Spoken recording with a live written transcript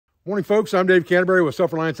Morning, folks. I'm Dave Canterbury with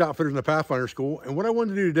Self-Reliance Outfitters in the Pathfinder School. And what I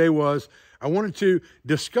wanted to do today was I wanted to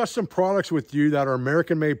discuss some products with you that are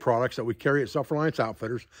American-made products that we carry at Self-Reliance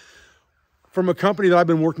Outfitters from a company that I've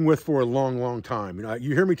been working with for a long, long time.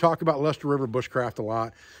 You hear me talk about Leicester River Bushcraft a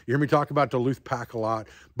lot. You hear me talk about Duluth Pack a lot.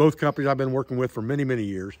 Both companies I've been working with for many, many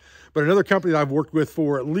years. But another company that I've worked with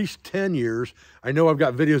for at least 10 years, I know I've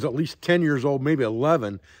got videos at least 10 years old, maybe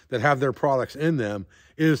 11, that have their products in them,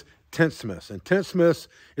 is Tentsmiths. And Tentsmiths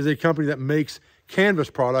is a company that makes canvas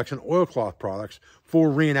products and oilcloth products for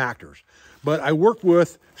reenactors. But I work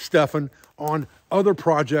with Stefan on other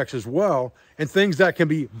projects as well, and things that can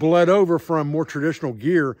be bled over from more traditional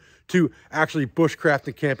gear to actually bushcraft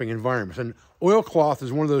and camping environments. And oilcloth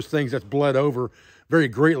is one of those things that's bled over very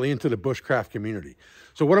greatly into the bushcraft community.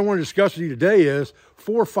 So what I want to discuss with you today is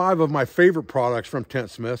 4 or 5 of my favorite products from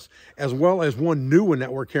Tentsmiths, as well as one new one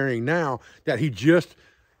that we're carrying now that he just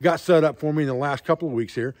got set up for me in the last couple of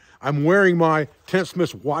weeks here. I'm wearing my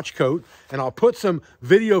Tentsmiths watch coat, and I'll put some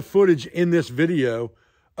video footage in this video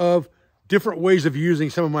of different ways of using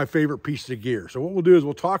some of my favorite pieces of gear. So what we'll do is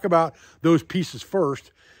we'll talk about those pieces first,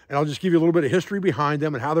 and I'll just give you a little bit of history behind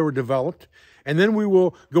them and how they were developed. And then we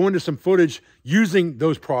will go into some footage using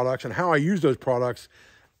those products and how I use those products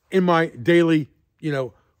in my daily,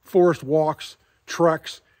 forest walks,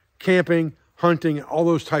 treks, camping, hunting, all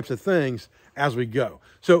those types of things as we go.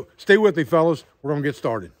 So stay with me, fellas. We're going to get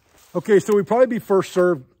started. Okay, so we'd probably be first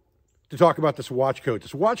served to talk about this watch coat.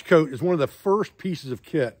 This watch coat is one of the first pieces of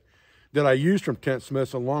kit that I used from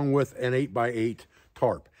Tentsmiths, along with an 8x8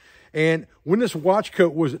 tarp. And when this watch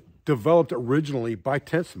coat was developed originally by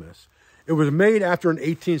Tentsmiths, it was made after an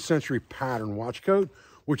 18th century pattern watch coat,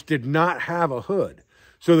 which did not have a hood.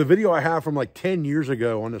 So the video I have from like 10 years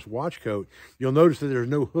ago on this watch coat, you'll notice that there's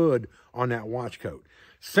no hood on that watch coat.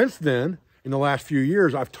 Since then, in the last few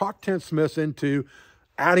years, I've talked Tentsmiths into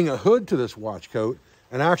adding a hood to this watch coat,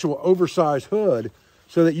 an actual oversized hood,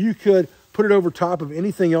 so that you could put it over top of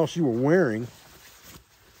anything else you were wearing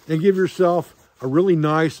and give yourself a really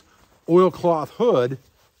nice oilcloth hood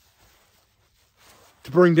to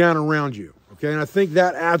bring down around you. Okay, and I think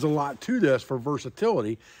that adds a lot to this for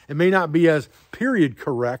versatility. It may not be as period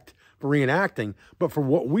correct for reenacting, but for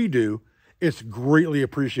what we do, it's greatly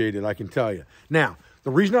appreciated, I can tell you. Now, the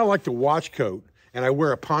reason I like the watch coat, and I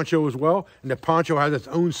wear a poncho as well, and the poncho has its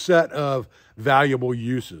own set of valuable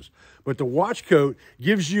uses. But the watch coat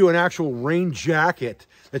gives you an actual rain jacket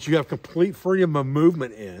that you have complete freedom of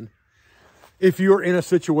movement in. If you're in a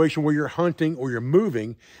situation where you're hunting or you're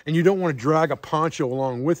moving and you don't want to drag a poncho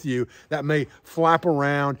along with you that may flap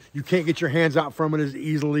around, you can't get your hands out from it as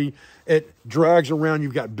easily, it drags around,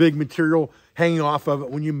 you've got big material hanging off of it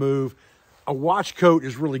when you move. A watch coat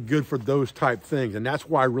is really good for those type things, and that's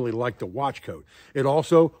why I really like the watch coat. It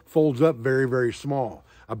also folds up very, very small,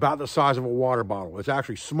 about the size of a water bottle. It's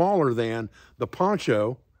actually smaller than the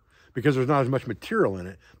poncho because there's not as much material in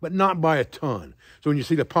it, but not by a ton. So when you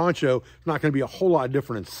see the poncho, it's not going to be a whole lot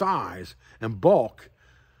different in size and bulk,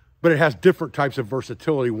 but it has different types of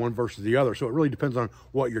versatility, one versus the other. So it really depends on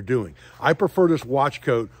what you're doing. I prefer this watch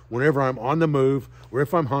coat whenever I'm on the move, or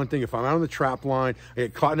if I'm hunting, if I'm out on the trap line, I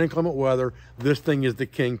get caught in inclement weather, this thing is the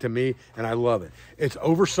king to me, and I love it. It's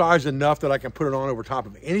oversized enough that I can put it on over top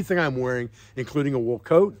of anything I'm wearing, including a wool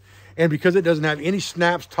coat. And because it doesn't have any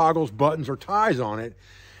snaps, toggles, buttons, or ties on it,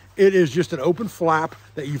 it is just an open flap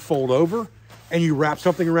that you fold over, and you wrap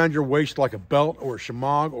something around your waist like a belt or a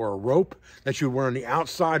shemagh or a rope that you would wear on the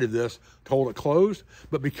outside of this to hold it closed.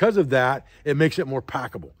 But because of that, it makes it more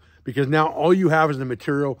packable, because now all you have is the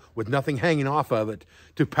material with nothing hanging off of it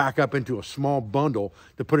to pack up into a small bundle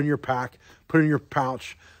to put in your pack, put in your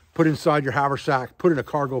pouch, put inside your haversack, put in a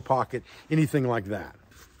cargo pocket, anything like that.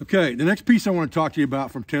 Okay, the next piece I want to talk to you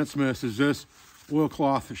about from Tentsmiths is this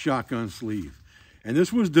oilcloth shotgun sleeve. And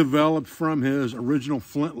this was developed from his original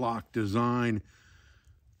flintlock design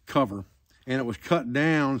cover. And it was cut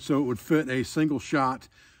down so it would fit a single shot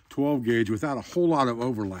 12 gauge without a whole lot of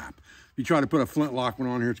overlap. If you try to put a flintlock one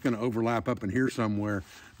on here, it's going to overlap up in here somewhere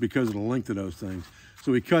because of the length of those things.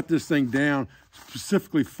 So we cut this thing down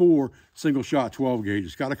specifically for single shot 12 gauge.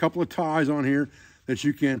 It's got a couple of ties on here that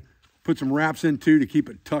you can put some wraps into to keep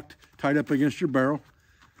it tucked tight up against your barrel.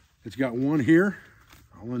 It's got one here.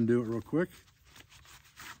 I'll undo it real quick.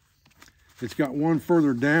 It's got one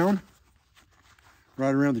further down, right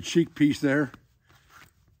around the cheek piece there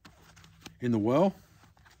in the well.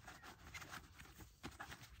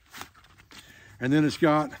 And then it's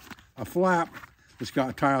got a flap that's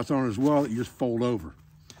got tie-outs on it as well that you just fold over.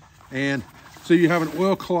 And so you have an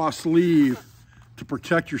oilcloth sleeve to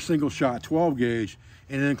protect your single shot 12 gauge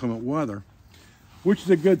in inclement weather. which is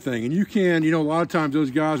a good thing. And you can, you know, a lot of times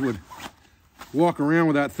those guys would walk around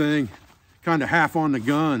with that thing kind of half on the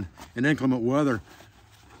gun in inclement weather,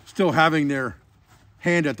 still having their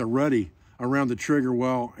hand at the ready around the trigger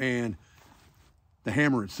well and the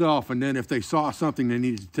hammer itself. And then if they saw something they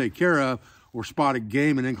needed to take care of or spotted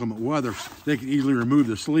game in inclement weather, they could easily remove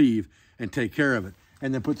the sleeve and take care of it.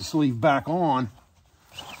 And then put the sleeve back on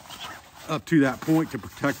up to that point to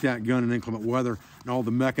protect that gun in inclement weather and all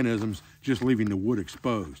the mechanisms just leaving the wood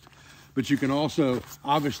exposed. But you can also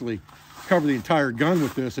obviously cover the entire gun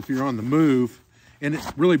with this if you're on the move and it's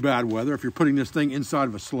really bad weather. If you're putting this thing inside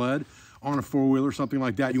of a sled, on a four-wheeler, something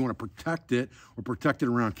like that, you want to protect it or protect it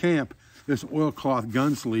around camp, this oilcloth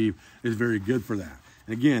gun sleeve is very good for that.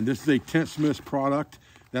 And again, this is a Tentsmiths product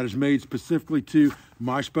that is made specifically to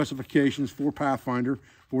my specifications for Pathfinder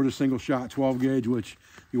for the single shot 12 gauge, which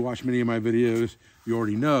if you watch many of my videos, you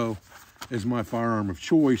already know is my firearm of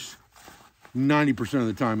choice 90% of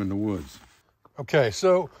the time in the woods. Okay,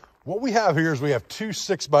 so what we have here is we have two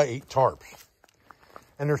 6x8 tarps,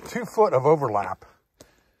 and there's 2 foot of overlap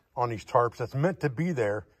on these tarps that's meant to be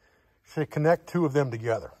there to connect 2 of them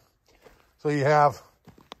together. So you have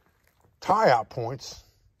tie-out points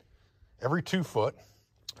every 2 foot,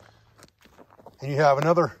 and you have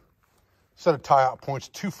another set of tie-out points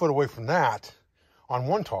 2 foot away from that on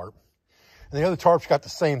one tarp, and the other tarp's got the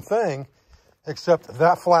same thing, except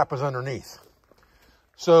that flap is underneath.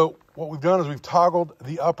 So what we've done is we've toggled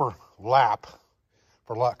the upper lap,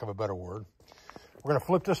 for lack of a better word. We're gonna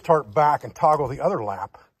flip this tarp back and toggle the other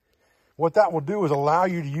lap. What that will do is allow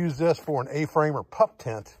you to use this for an A-frame or pup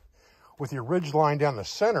tent with your ridge line down the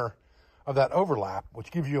center of that overlap,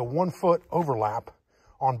 which gives you a 1 foot overlap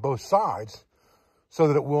on both sides so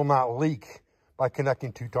that it will not leak by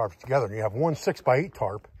connecting 2 tarps together. And you have one 6x8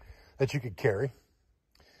 tarp that you could carry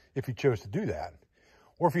if you chose to do that.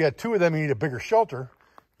 Or if you had 2 of them, you need a bigger shelter,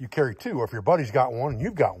 you carry 2. Or if your buddy's got one and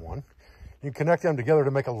you've got one, you can connect them together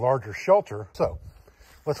to make a larger shelter. So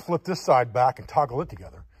let's flip this side back and toggle it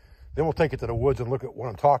together. Then we'll take it to the woods and look at what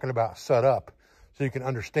I'm talking about set up so you can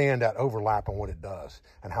understand that overlap and what it does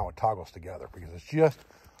and how it toggles together, because it's just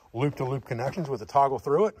loop-to-loop connections with a toggle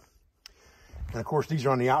through it. And of course, these are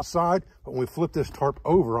on the outside, but when we flip this tarp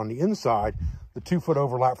over on the inside, the 2 foot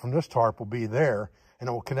overlap from this tarp will be there, and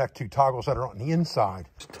it will connect 2 toggles that are on the inside.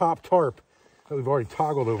 This top tarp that we've already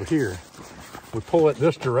toggled over here, we pull it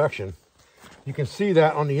this direction. You can see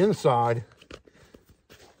that on the inside,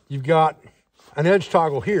 you've got an edge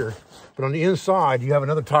toggle here, but on the inside, you have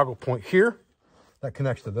another toggle point here that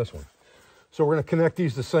connects to this one. So we're gonna connect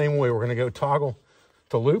these the same way. We're gonna go toggle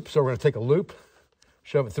to loop. So we're gonna take a loop,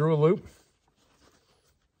 shove it through a loop,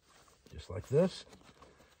 just like this.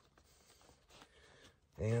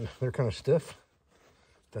 And they're kind of stiff.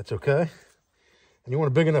 That's okay. And you want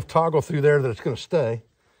a big enough toggle through there that it's gonna stay.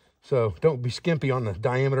 So don't be skimpy on the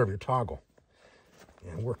diameter of your toggle.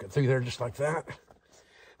 And work it through there just like that.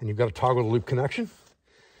 And you've got a toggle to loop connection.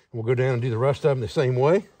 And we'll go down and do the rest of them the same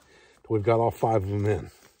way till we've got all 5 of them in.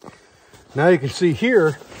 Now you can see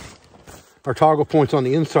here our toggle points on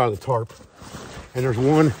the inside of the tarp, and there's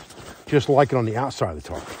one just like it on the outside of the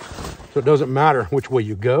tarp. So it doesn't matter which way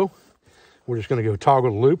you go. We're just gonna go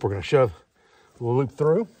toggle the loop. We're gonna shove the loop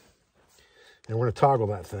through, and we're gonna toggle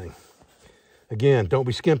that thing. Again, don't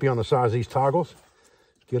be skimpy on the size of these toggles.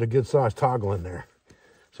 Get a good sized toggle in there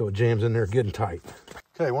so it jams in there good and tight.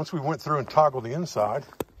 Okay, once we went through and toggled the inside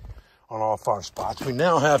on all 5 spots, we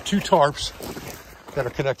now have 2 tarps that are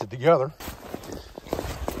connected together.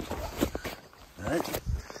 All right,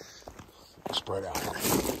 spread out here.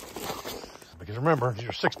 Because remember, these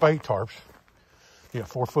are 6x8 tarps. You got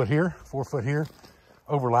 4 foot here, 4 foot here,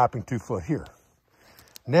 overlapping 2 foot here.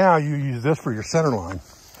 Now you use this for your center line,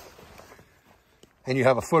 and you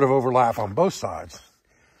have a foot of overlap on both sides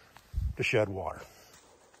to shed water.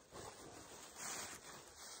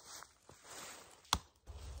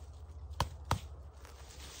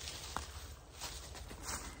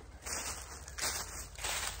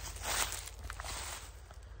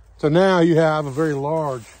 So now you have a very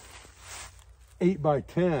large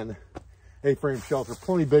 8x10 A-frame shelter,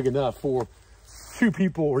 plenty big enough for 2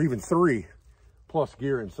 people or even 3 plus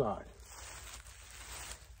gear inside.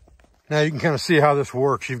 Now you can kind of see how this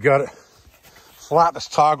works. You've got it flap that's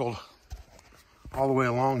toggled all the way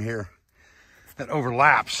along here that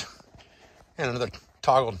overlaps, and another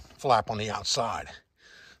toggled flap on the outside.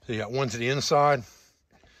 So you got one to the inside,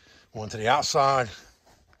 one to the outside.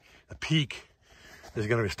 The peak is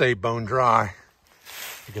going to stay bone dry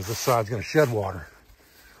because this side's going to shed water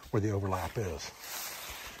where the overlap is.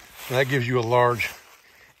 And that gives you a large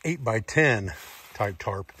 8x10 type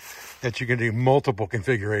tarp that you can do multiple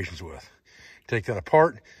configurations with. Take that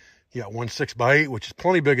apart. You got one 6x8, which is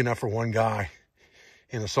plenty big enough for one guy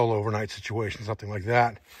in a solo overnight situation, something like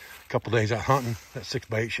that. A couple days out hunting, that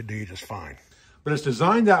 6x8 should do you just fine. But it's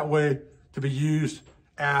designed that way to be used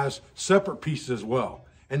as separate pieces as well.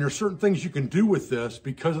 And there's certain things you can do with this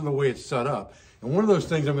because of the way it's set up. And one of those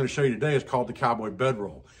things I'm going to show you today is called the cowboy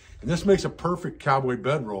bedroll. And this makes a perfect cowboy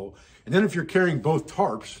bedroll. And then if you're carrying both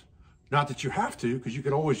tarps, not that you have to, because you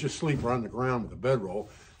can always just sleep right on the ground with a bedroll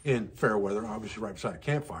in fair weather, obviously right beside a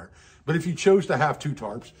campfire. But if you chose to have two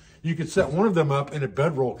tarps, you could set one of them up in a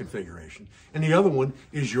bedroll configuration, and the other one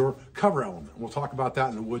is your cover element. We'll talk about that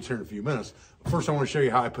in the woods here in a few minutes. But first, I want to show you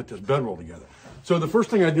how I put this bedroll together. So the first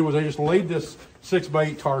thing I did was I just laid this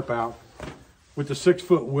 6x8 tarp out with the 6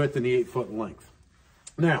 foot width and the 8 foot length.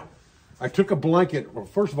 Now, I took a blanket, well,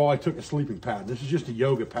 first of all, I took a sleeping pad. This is just a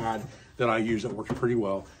yoga pad that I use that works pretty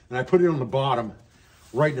well. And I put it on the bottom,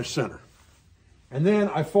 right in the center. And then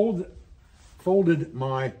I folded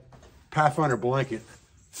my Pathfinder blanket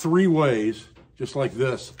 3 ways, just like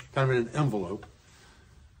this, kind of in an envelope.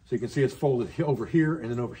 So you can see it's folded over here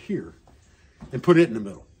and then over here, and put it in the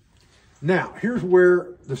middle. Now, here's where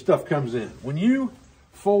the stuff comes in. When you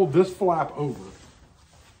fold this flap over,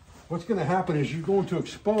 what's going to happen is you're going to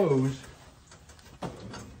expose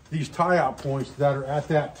these tie-out points that are at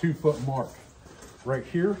that 2 foot mark, right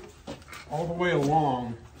here, all the way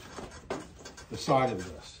along the side of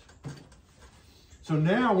this. So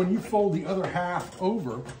now when you fold the other half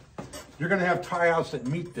over, you're going to have tie-outs that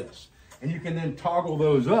meet this. And you can then toggle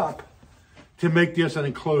those up to make this an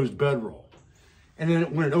enclosed bedroll. And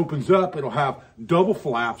then when it opens up, it'll have double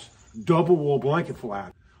flaps, double wool blanket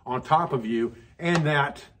flap on top of you, and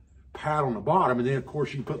that pad on the bottom. And then of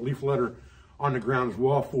course you can put leaf litter on the ground as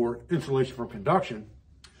well for insulation from conduction.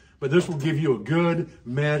 But this will give you a good,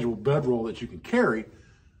 manageable bedroll that you can carry,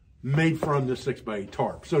 made from this 6x8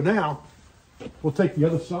 tarp. So now we'll take the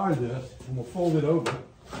other side of this and we'll fold it over.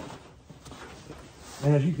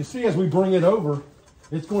 And as you can see, as we bring it over,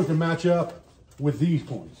 it's going to match up with these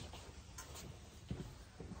points.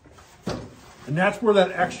 And that's where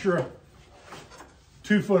that extra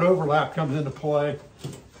 2 foot overlap comes into play.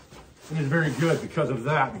 And it's very good because of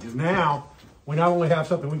that, because now we not only have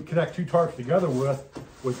something we can connect 2 tarps together with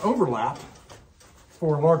overlap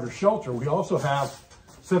for a larger shelter, we also have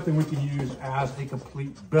something we can use as a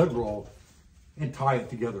complete bedroll and tie it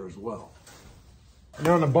together as well.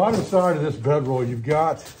 Now on the bottom side of this bedroll, you've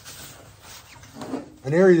got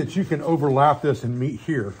an area that you can overlap this and meet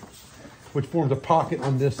here, which forms a pocket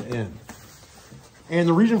on this end. And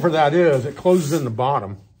the reason for that is it closes in the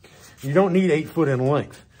bottom. You don't need 8 foot in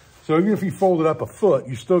length. So even if you fold it up a foot,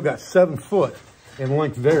 you still got 7 foot in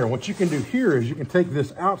length there. And what you can do here is you can take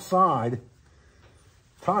this outside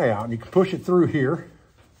tie out and you can push it through here.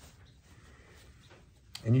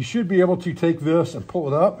 And you should be able to take this and pull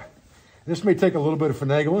it up. This may take a little bit of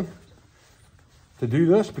finagling to do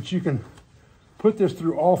this, but you can put this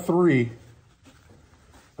through all 3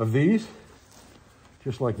 of these,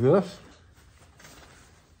 just like this.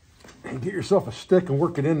 And get yourself a stick and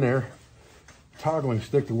work it in there. Toggling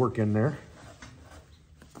stick to work in there.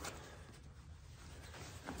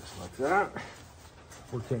 Just like that.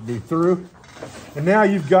 Work that dude through. And now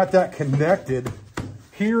you've got that connected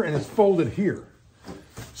here and it's folded here.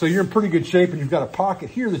 So you're in pretty good shape and you've got a pocket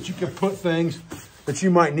here that you can put things that you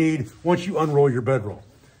might need once you unroll your bedroll.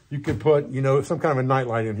 You can put, you know, some kind of a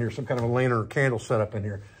nightlight in here, some kind of a lantern or candle set up in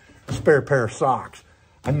here, a spare pair of socks,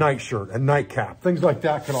 a nightshirt, a nightcap, things like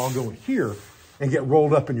that can all go in here and get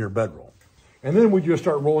rolled up in your bedroll. And then we just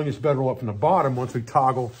start rolling this bedroll up from the bottom once we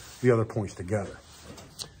toggle the other points together.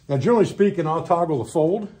 Now, generally speaking, I'll toggle the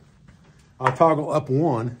fold. I'll toggle up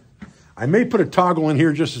one. I may put a toggle in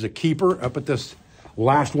here just as a keeper up at this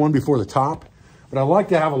last one before the top, but I like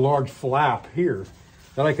to have a large flap here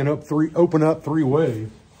that I can open up 3 ways.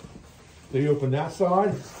 So you open that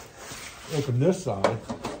side, open this side,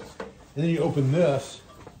 and then you open this,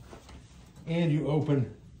 and you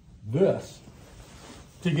open this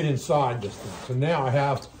to get inside this thing. So now I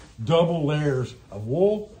have double layers of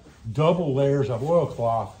wool, double layers of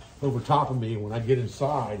oilcloth over top of me when I get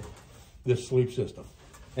inside this sleep system.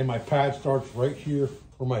 And my pad starts right here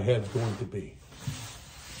where my head's going to be.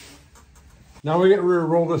 Now we get ready to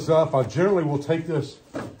roll this up. I generally will take this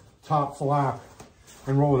top flap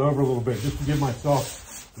and roll it over a little bit just to give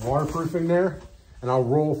myself waterproofing there. And I'll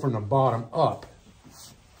roll from the bottom up.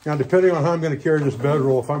 Now, depending on how I'm going to carry this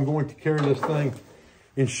bedroll, if I'm going to carry this thing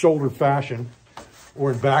in shoulder fashion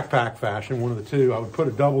or in backpack fashion, one of the two, I would put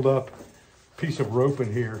a doubled up piece of rope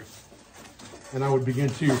in here and I would begin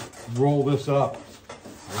to roll this up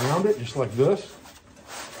around it just like this,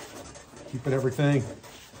 keeping everything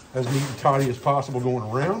as neat and tidy as possible going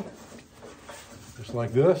around, just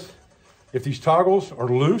like this. If these toggles are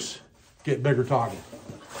loose, get bigger toggles.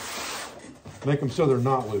 Make them so they're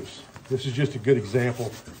not loose. This is just a good example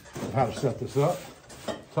of how to set this up.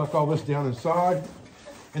 Tuck all this down inside.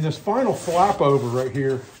 And this final flap over right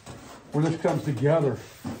here, where this comes together,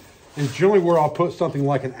 is generally where I'll put something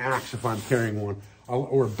like an axe if I'm carrying one,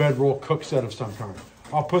 or a bedroll cook set of some kind.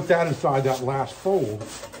 I'll put that inside that last fold,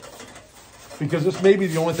 because this may be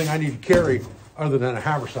the only thing I need to carry other than a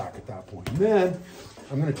haversack at that point. And then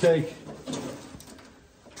I'm going to take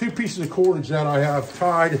 2 pieces of cordage that I have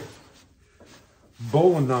tied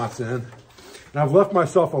bowline knots in, and I've left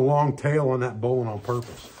myself a long tail on that bowline on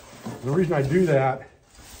purpose. And the reason I do that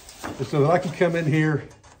is so that I can come in here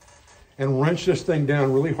and wrench this thing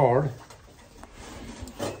down really hard,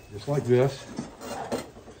 just like this,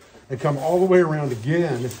 and come all the way around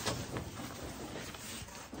again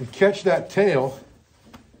and catch that tail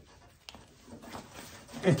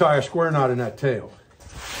and tie a square knot in that tail.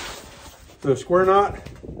 So a square knot,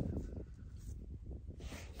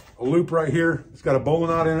 a loop right here, it's got a bowline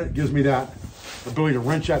knot in it, gives me that ability to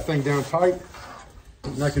wrench that thing down tight.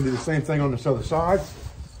 And I can do the same thing on this other side.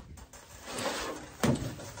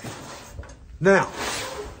 Now,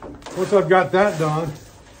 once I've got that done,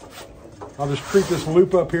 I'll just creep this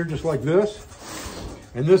loop up here just like this.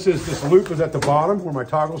 And this loop is at the bottom where my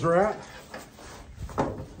toggles are at.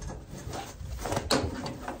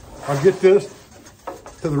 I'll get this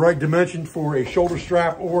to the right dimension for a shoulder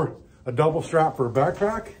strap or a double strap for a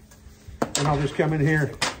backpack. And I'll just come in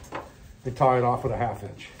here and tie it off with a 1/2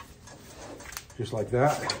 inch. Just like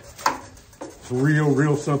that. It's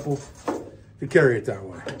real simple to carry it that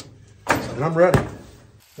way. And I'm ready.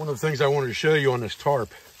 One of the things I wanted to show you on this tarp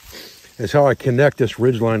is how I connect this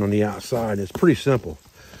ridge line on the outside. It's pretty simple.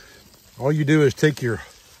 All you do is take your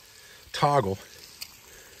toggle,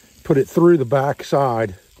 put it through the back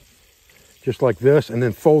side, just like this, and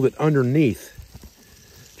then fold it underneath,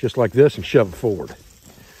 just like this, and shove it forward.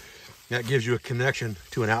 That gives you a connection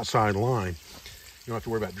to an outside line. You don't have to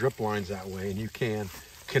worry about drip lines that way, and you can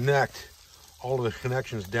connect all of the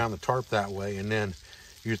connections down the tarp that way, and then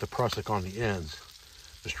use the prusik on the ends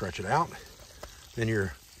to stretch it out. Then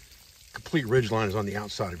your complete ridge line is on the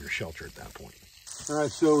outside of your shelter at that point. All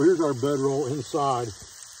right, so here's our bedroll inside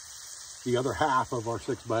the other half of our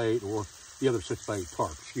 6x8, or the other 6x8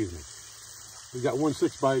 tarp, excuse me. We've got one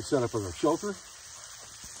 6x8 set up as our shelter,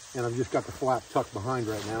 and I've just got the flap tucked behind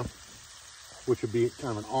right now, which would be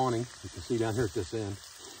kind of an awning. You can see down here at this end.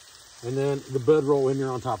 And then the bedroll in here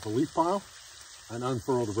on top of the leaf pile, and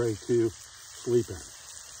unfurled, ready to sleep in.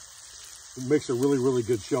 It makes a really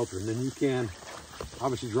good shelter. And then you can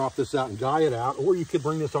obviously drop this out and guy it out, or you could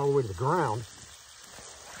bring this all the way to the ground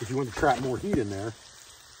if you want to trap more heat in there,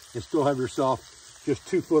 and still have yourself just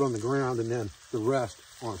 2 foot on the ground and then the rest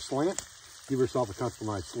on a slant. Give yourself a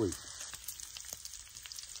comfortable night's sleep.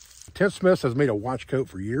 Tentsmiths has made a watch coat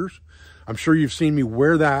for years. I'm sure you've seen me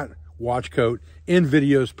wear that watch coat in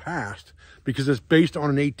videos past because it's based on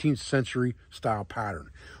an 18th century style pattern.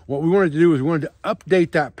 What we wanted to do is we wanted to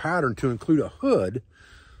update that pattern to include a hood,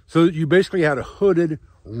 so that you basically had a hooded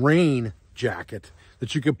rain jacket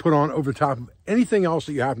that you could put on over the top of anything else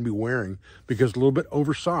that you happen to be wearing, because it's a little bit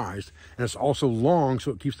oversized, and it's also long,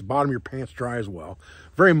 so it keeps the bottom of your pants dry as well.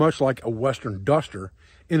 Very much like a Western duster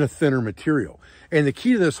in a thinner material. And the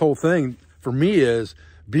key to this whole thing for me is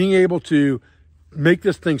being able to make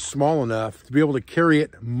this thing small enough to be able to carry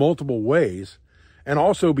it multiple ways, and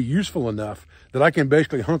also be useful enough that I can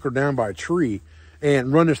basically hunker down by a tree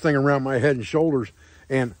and run this thing around my head and shoulders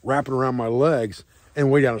and wrap it around my legs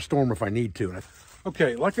and wait out a storm if I need to.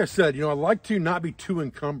 Okay, like I said, I like to not be too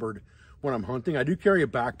encumbered when I'm hunting. I do carry a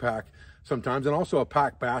backpack sometimes, and also a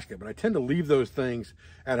pack basket, but I tend to leave those things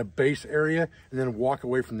at a base area and then walk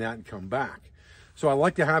away from that and come back. So I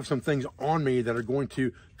like to have some things on me that are going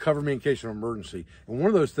to cover me in case of emergency. And one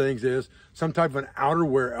of those things is some type of an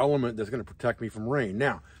outerwear element that's going to protect me from rain.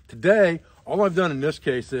 Now, today, all I've done in this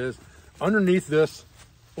case is underneath this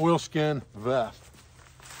oilskin vest,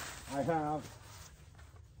 I have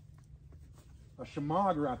a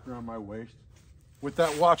shamag wrapped around my waist with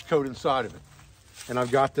that watch coat inside of it. And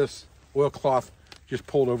I've got this oilcloth just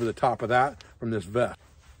pulled over the top of that from this vest.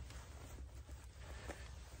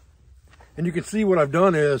 And you can see what I've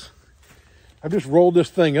done is I've just rolled this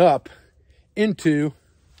thing up into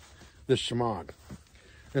this shamag.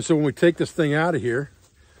 And so when we take this thing out of here,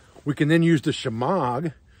 we can then use the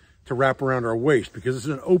shamag to wrap around our waist, because it's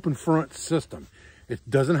an open front system. It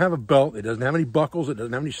doesn't have a belt. It doesn't have any buckles. It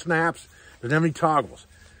doesn't have any snaps. It doesn't have any toggles.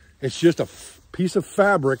 It's just a piece of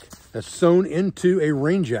fabric that's sewn into a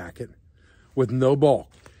rain jacket with no bulk.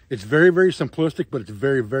 It's very, very simplistic, but it's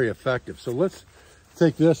very, very effective. So let's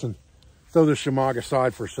take this and throw this shemagh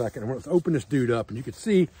aside for a second. And let's open this dude up, and you can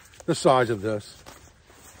see the size of this.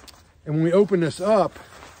 And when we open this up,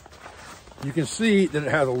 you can see that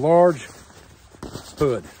it has a large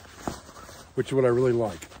hood, which is what I really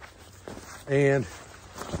like. And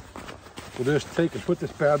we'll just take and put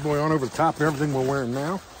this bad boy on over the top of everything we're wearing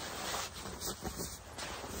now.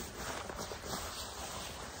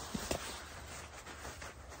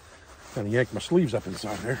 Kind of yank my sleeves up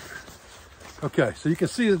inside there. Okay, so you can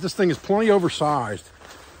see that this thing is plenty oversized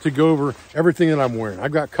to go over everything that I'm wearing.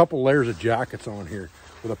 I've got a couple layers of jackets on here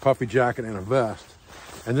with a puffy jacket and a vest.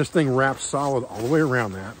 And this thing wraps solid all the way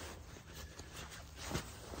around that.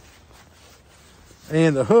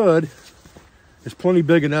 And the hood is plenty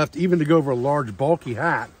big enough to even to go over a large bulky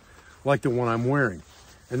hat like the one I'm wearing.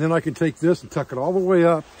 And then I can take this and tuck it all the way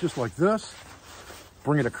up just like this,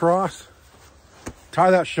 bring it across,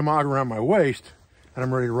 tie that shemagh around my waist, and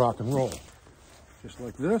I'm ready to rock and roll. Just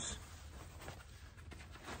like this.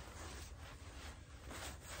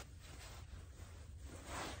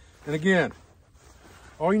 And again,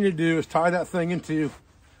 all you need to do is tie that thing into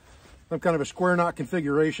some kind of a square knot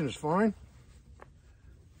configuration is fine.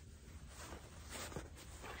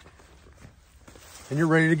 And you're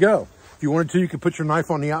ready to go. If you wanted to, you could put your knife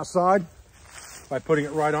on the outside by putting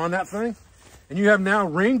it right on that thing. And you have now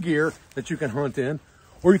rain gear that you can hunt in,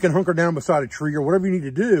 or you can hunker down beside a tree or whatever you need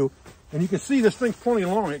to do. And you can see this thing's plenty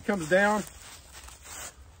long. It comes down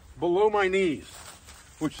below my knees,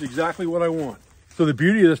 which is exactly what I want. So the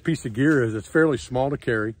beauty of this piece of gear is it's fairly small to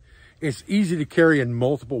carry. It's easy to carry in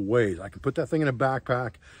multiple ways. I can put that thing in a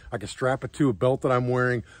backpack. I can strap it to a belt that I'm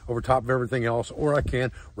wearing over top of everything else, or I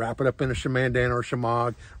can wrap it up in a shemandana or a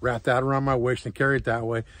shemagh, wrap that around my waist and carry it that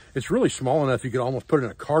way. It's really small enough you could almost put it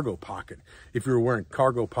in a cargo pocket if you were wearing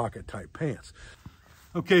cargo pocket type pants.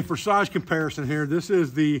 Okay, for size comparison here, this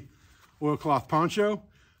is the oilcloth poncho.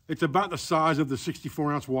 It's about the size of the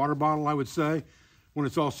 64-ounce water bottle, I would say, when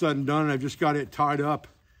it's all said and done. And I've just got it tied up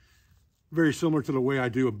very similar to the way I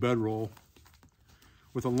do a bedroll,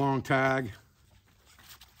 with a long tag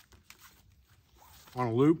on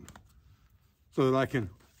a loop so that I can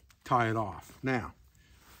tie it off. Now,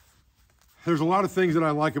 there's a lot of things that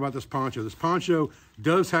I like about this poncho. This poncho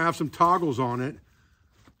does have some toggles on it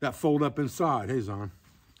that fold up inside. Hey, Zon.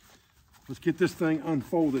 Let's get this thing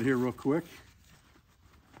unfolded here real quick.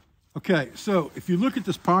 Okay, so if you look at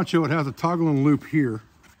this poncho, it has a toggle and loop here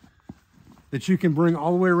that you can bring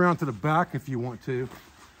all the way around to the back if you want to,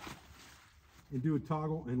 and do a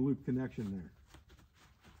toggle and loop connection there.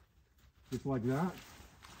 Just like that.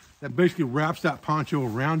 That basically wraps that poncho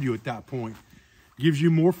around you at that point. Gives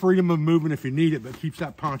you more freedom of movement if you need it, but keeps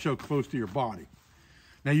that poncho close to your body.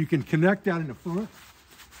 Now you can connect that in the front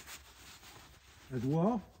as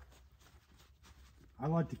well. I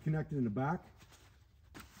like to connect it in the back.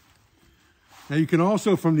 Now you can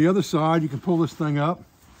also, from the other side, you can pull this thing up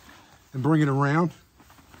and bring it around,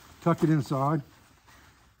 tuck it inside,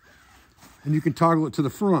 and you can toggle it to the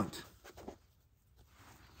front.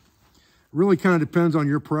 Really kind of depends on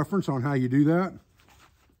your preference on how you do that.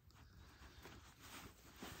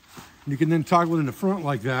 You can then toggle it in the front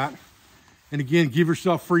like that. And again, give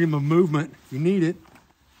yourself freedom of movement if you need it.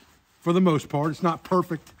 For the most part, it's not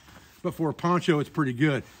perfect, but for a poncho, it's pretty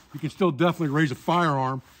good. You can still definitely raise a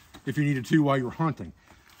firearm if you needed to while you're hunting.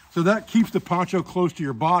 So that keeps the poncho close to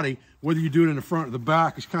your body. Whether you do it in the front or the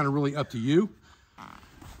back is kind of really up to you.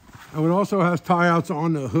 And it also has tie-outs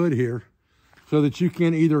on the hood here so that you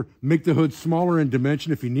can either make the hood smaller in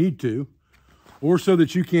dimension if you need to, or so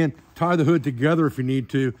that you can tie the hood together if you need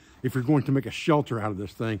to, if you're going to make a shelter out of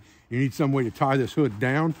this thing. You need some way to tie this hood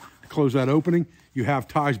down to close that opening. You have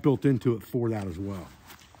ties built into it for that as well.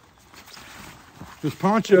 This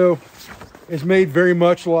poncho is made very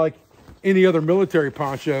much like any other military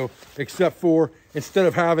poncho, except for instead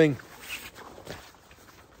of having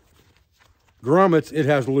grommets, it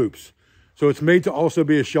has loops. So it's made to also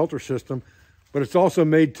be a shelter system, but it's also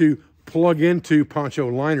made to plug into poncho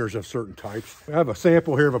liners of certain types. I have a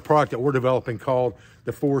sample here of a product that we're developing called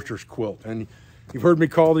the Forester's Quilt. And you've heard me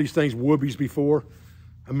call these things whoobies before,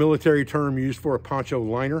 a military term used for a poncho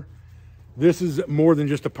liner. This is more than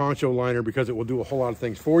just a poncho liner because it will do a whole lot of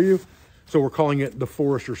things for you. So we're calling it the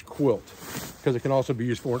Forester's Quilt because it can also be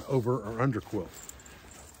used for an over or under quilt.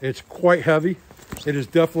 It's quite heavy. It is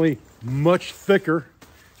definitely much thicker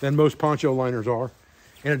than most poncho liners are.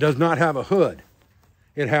 And it does not have a hood.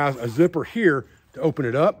 It has a zipper here to open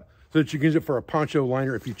it up so that you can use it for a poncho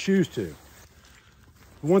liner if you choose to.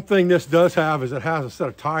 One thing this does have is it has a set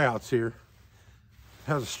of tie-outs here.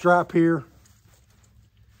 It has a strap here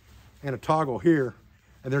and a toggle here.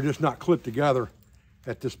 and they're just not clipped together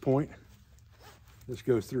at this point. This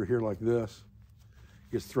goes through here like this,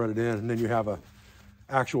 gets threaded in, and then you have a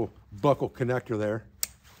actual buckle connector there.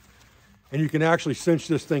 And you can actually cinch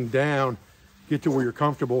this thing down, get to where you're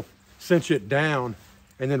comfortable, cinch it down,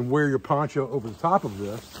 and then wear your poncho over the top of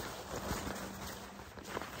this.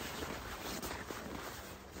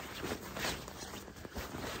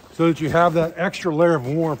 So that you have that extra layer of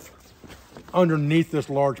warmth underneath this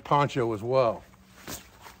large poncho as well.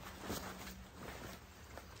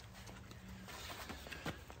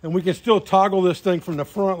 And we can still toggle this thing from the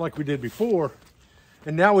front like we did before.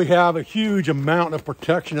 And now we have a huge amount of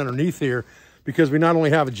protection underneath here, because we not only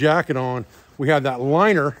have a jacket on, we have that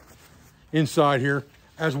liner inside here,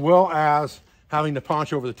 as well as having the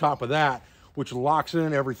poncho over the top of that, which locks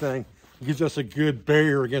in everything, gives us a good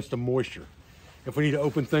barrier against the moisture. If we need to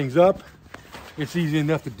open things up, it's easy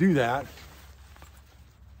enough to do that.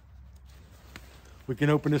 We can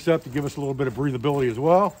open this up to give us a little bit of breathability as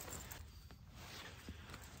well.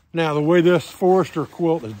 Now, the way this Forester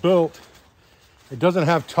quilt is built, it doesn't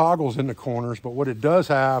have toggles in the corners, but what it does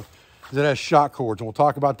have is it has shock cords, and we'll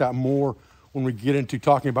talk about that more when we get into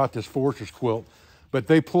talking about this Forester's quilt. But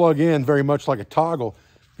they plug in very much like a toggle.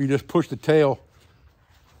 You just push the tail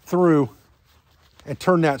through and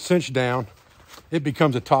turn that cinch down, it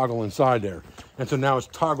becomes a toggle inside there. And so now it's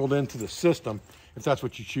toggled into the system if that's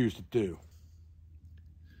what you choose to do.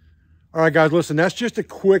 All right, guys, listen, that's just a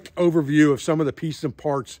quick overview of some of the pieces and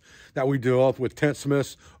parts that we developed with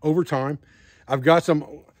Tentsmiths over time. I've got some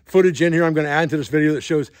footage in here I'm going to add into this video that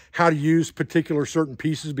shows how to use particular certain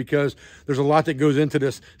pieces, because there's a lot that goes into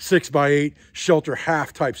this 6x8 shelter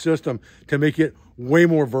half type system to make it way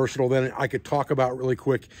more versatile than I could talk about really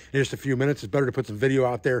quick in just a few minutes. It's better to put some video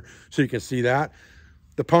out there so you can see that.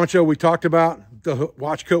 The poncho we talked about, the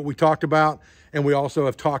watch coat we talked about, and we also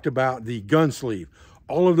have talked about the gun sleeve.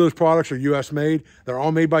 All of those products are US made. They're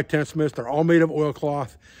all made by Tentsmiths. They're all made of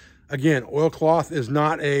oilcloth. Again, oilcloth is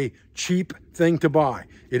not a cheap thing to buy.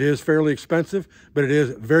 It is fairly expensive, but it is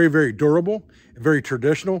very, very durable, very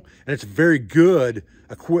traditional, and it's very good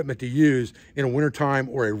equipment to use in a wintertime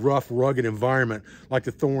or a rough, rugged environment like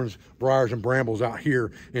the thorns, briars, and brambles out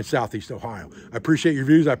here in Southeast Ohio. I appreciate your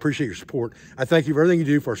views. I appreciate your support. I thank you for everything you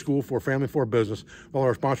do for our school, for our family, for our business, all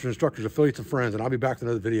our sponsors, instructors, affiliates, and friends, and I'll be back with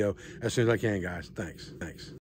another video as soon as I can, guys. Thanks.